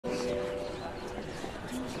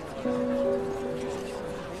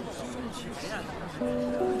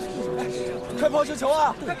快抛球球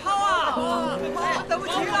啊！快抛啊！等不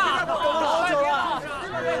及了，等了好久了。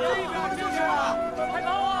就是啊！快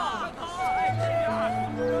抛啊！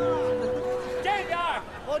这边，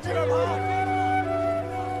往这边跑。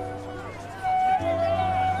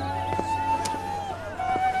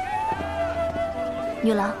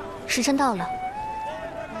女郎，时辰到了。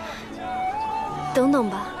等等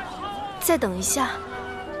吧，再等一下。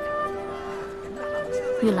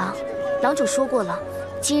女郎，郎主说过了，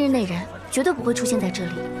今日那人绝对不会出现在这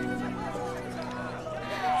里。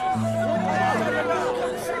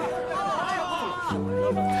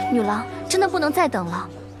女郎，真的不能再等了。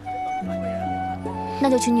那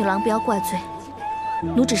就请女郎不要怪罪，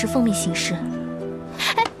奴只是奉命行事。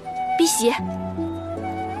哎，碧玺，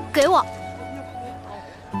给我。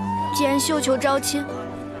既然绣球招亲，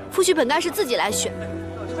夫婿本该是自己来选。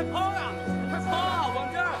快抛呀！快抛啊！往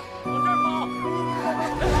这儿跑！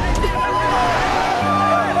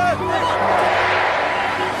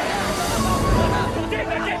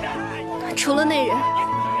除了那人，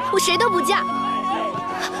我谁都不嫁。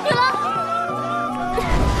女郎，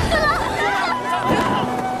女郎。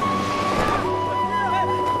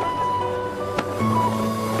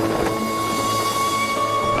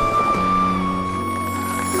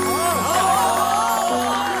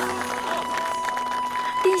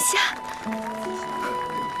殿下，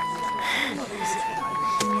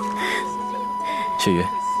雪云，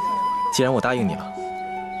既然我答应你了，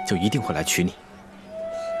就一定会来娶你。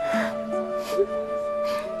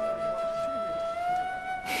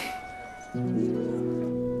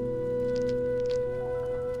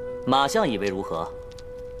马相以为如何？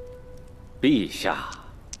陛下，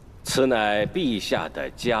此乃陛下的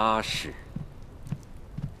家事。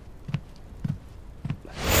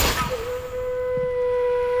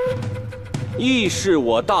亦是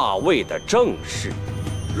我大魏的正事。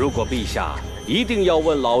如果陛下一定要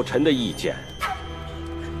问老臣的意见，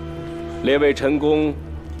列位臣工，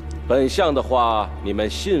本相的话你们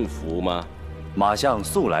信服吗？马相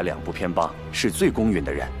素来两不偏帮，是最公允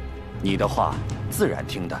的人，你的话自然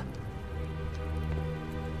听的。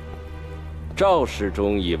赵世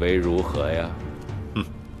忠以为如何呀？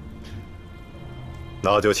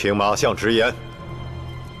那就请马相直言。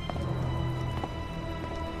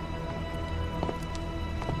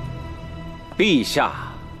陛下，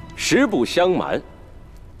实不相瞒，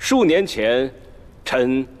数年前，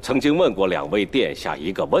臣曾经问过两位殿下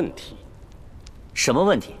一个问题。什么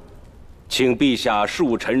问题？请陛下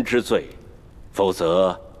恕臣之罪，否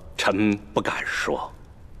则臣不敢说。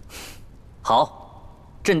好，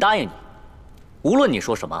朕答应你，无论你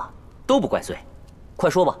说什么都不怪罪。快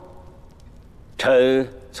说吧。臣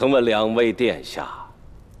曾问两位殿下，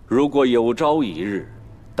如果有朝一日，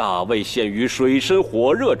大魏陷于水深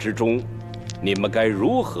火热之中，你们该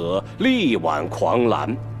如何力挽狂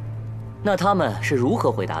澜？那他们是如何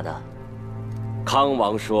回答的？康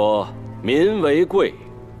王说：“民为贵，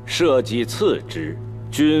社稷次之，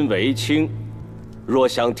君为轻。若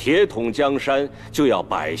想铁统江山，就要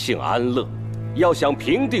百姓安乐；要想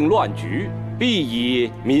平定乱局，必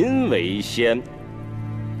以民为先。”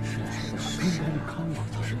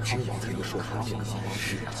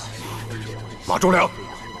马忠良，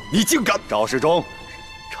你竟敢！赵世忠，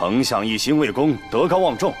丞相一心为公，德高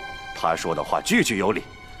望重，他说的话句句有理。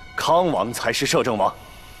康王才是摄政王，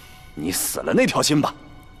你死了那条心吧！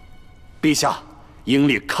陛下应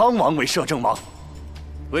立康王为摄政王。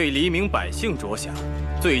为黎民百姓着想，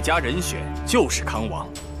最佳人选就是康王。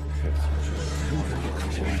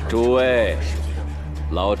诸位，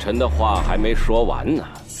老臣的话还没说完呢。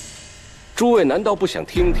诸位难道不想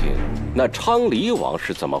听听那昌黎王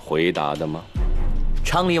是怎么回答的吗？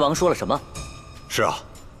昌黎王说了什么？是啊，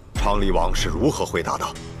昌黎王是如何回答的？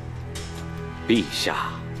陛下，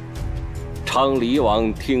昌黎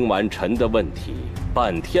王听完臣的问题，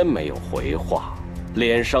半天没有回话，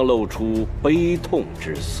脸上露出悲痛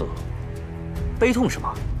之色。悲痛什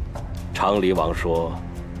么？昌黎王说：“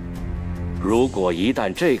如果一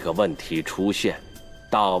旦这个问题出现，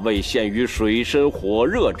大魏陷于水深火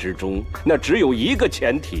热之中，那只有一个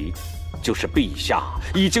前提，就是陛下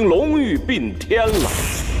已经龙玉并天了。”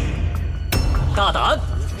大胆！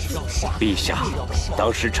陛下，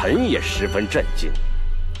当时臣也十分震惊。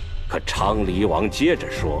可昌黎王接着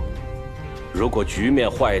说：“如果局面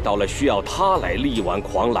坏到了需要他来力挽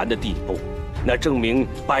狂澜的地步，那证明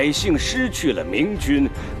百姓失去了明君，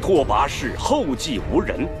拓跋氏后继无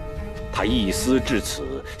人。”他一思至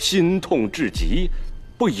此，心痛至极，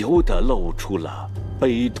不由得露出了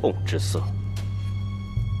悲痛之色。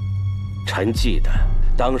臣记得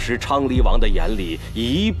当时昌黎王的眼里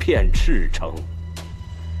一片赤诚，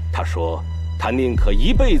他说他宁可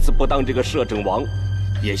一辈子不当这个摄政王，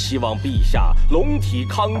也希望陛下龙体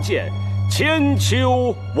康健，千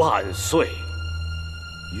秋万岁。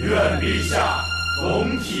愿陛下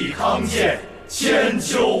龙体康健，千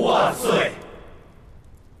秋万岁。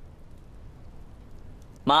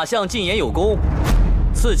马相进言有功，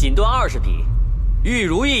赐锦缎20匹，玉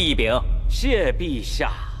如意1柄。谢陛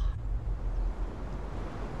下。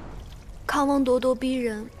康王咄咄逼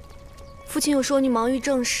人，父亲又说你忙于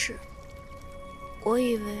政事，我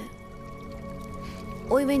以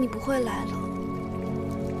为你不会来了。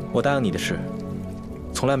我答应你的事，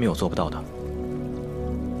从来没有做不到的。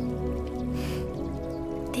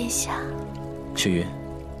殿下，雪云，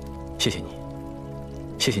谢谢你，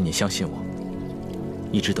谢谢你相信我，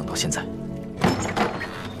一直等到现在。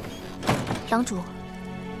郎主，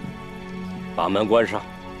把门关上。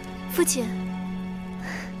父亲。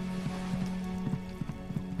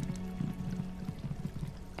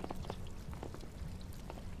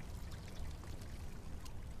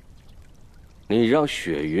你让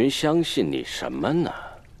雪云相信你什么呢？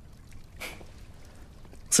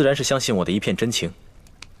自然是相信我的一片真情。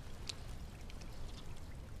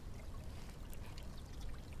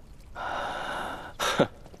哼，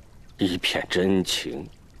一片真情。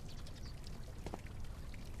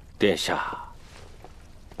殿下，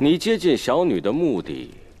你接近小女的目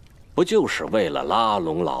的，不就是为了拉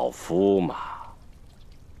拢老夫吗？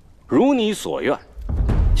如你所愿，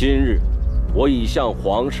今日我已向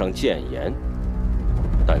皇上谏言。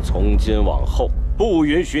但从今往后，不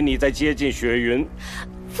允许你再接近雪云。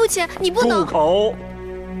父亲，你不能。住口！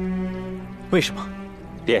为什么？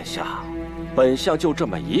殿下，本相就这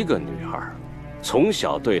么一个女儿，从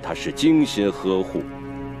小对她是精心呵护。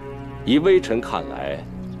以微臣看来，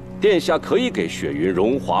殿下可以给雪云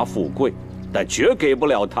荣华富贵，但绝给不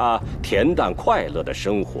了她恬淡快乐的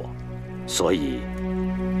生活。所以，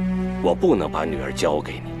我不能把女儿交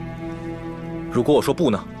给你。如果我说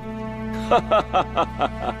不呢？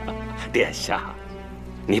殿下，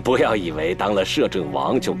你不要以为当了摄政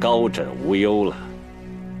王就高枕无忧了。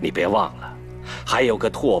你别忘了，还有个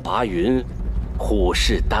拓跋云，虎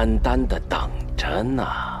视眈眈地等着呢。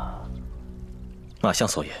马相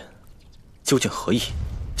所言，究竟何意？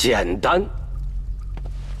简单。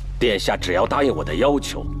殿下只要答应我的要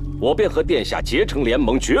求，我便和殿下结成联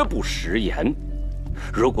盟，绝不食言。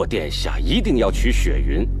如果殿下一定要娶雪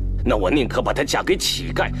云，那我宁可把她嫁给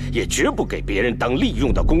乞丐，也绝不给别人当利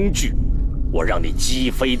用的工具。我让你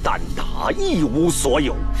鸡飞蛋打，一无所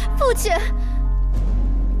有。父亲，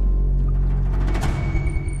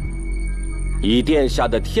以殿下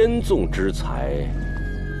的天纵之才，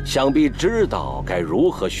想必知道该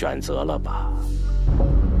如何选择了吧？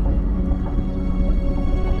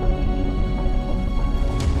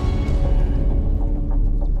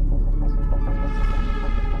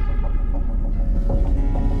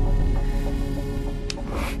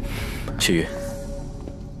雪云，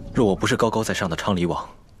若我不是高高在上的昌黎王，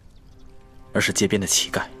而是街边的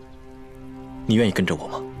乞丐，你愿意跟着我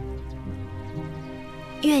吗？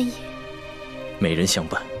愿意。美人相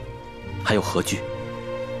伴，还有何惧？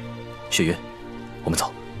雪云，我们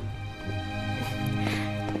走。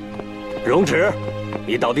容止，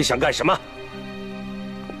你到底想干什么？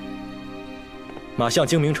马相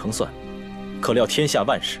精明成算，可料天下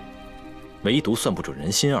万事，唯独算不准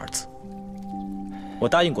人心二字。我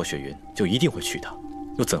答应过雪云，就一定会娶她，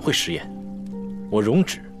又怎会食言？我容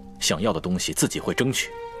止想要的东西自己会争取，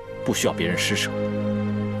不需要别人施舍。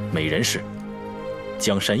美人事，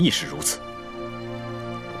江山亦是如此。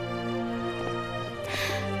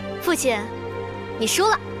父亲，你输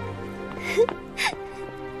了。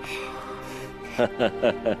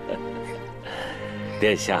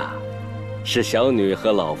殿下，是小女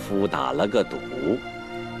和老夫打了个赌。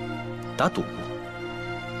打赌？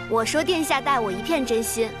我说殿下待我一片真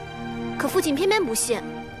心，可父亲偏偏不信。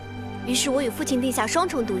于是我与父亲定下双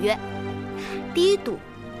重赌约：第一赌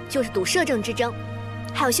就是赌摄政之争，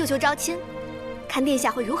还有绣球招亲，看殿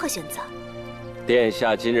下会如何选择。殿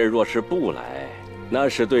下今日若是不来，那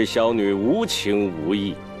是对小女无情无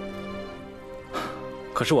义。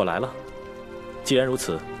可是我来了。既然如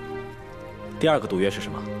此，第二个赌约是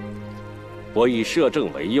什么？我以摄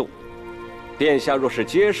政为诱，殿下若是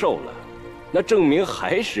接受了，那证明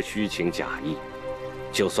还是虚情假意。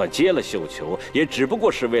就算接了绣球，也只不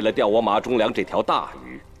过是为了钓我马忠良这条大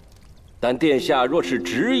鱼。但殿下若是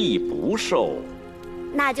执意不受，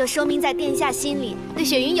那就说明在殿下心里对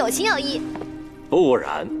雪云有情有义。不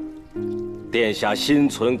然，殿下心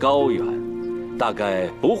存高远，大概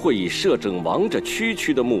不会以摄政王这区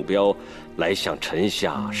区的目标来向臣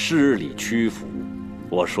下施礼屈服。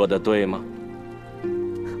我说的对吗？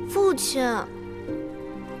父亲。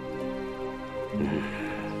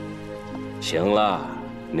 行了，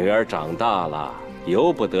女儿长大了，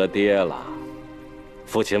由不得爹了。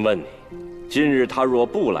父亲问你，今日他若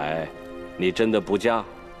不来，你真的不嫁？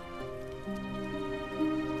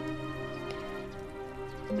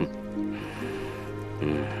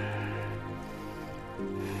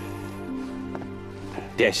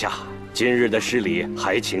殿下，今日的失礼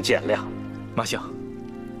还请见谅。马相，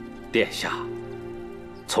殿下，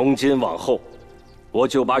从今往后，我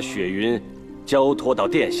就把雪云交托到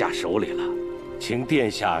殿下手里了，请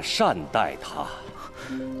殿下善待她。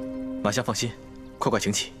马相放心，快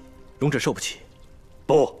请起，容者受不起。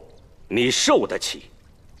不，你受得起，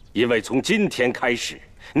因为从今天开始，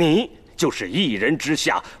你就是一人之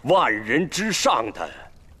下，万人之上的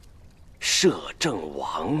摄政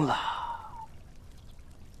王了。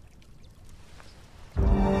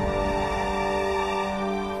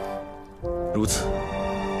如此，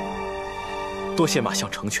多谢马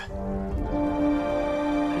相成全。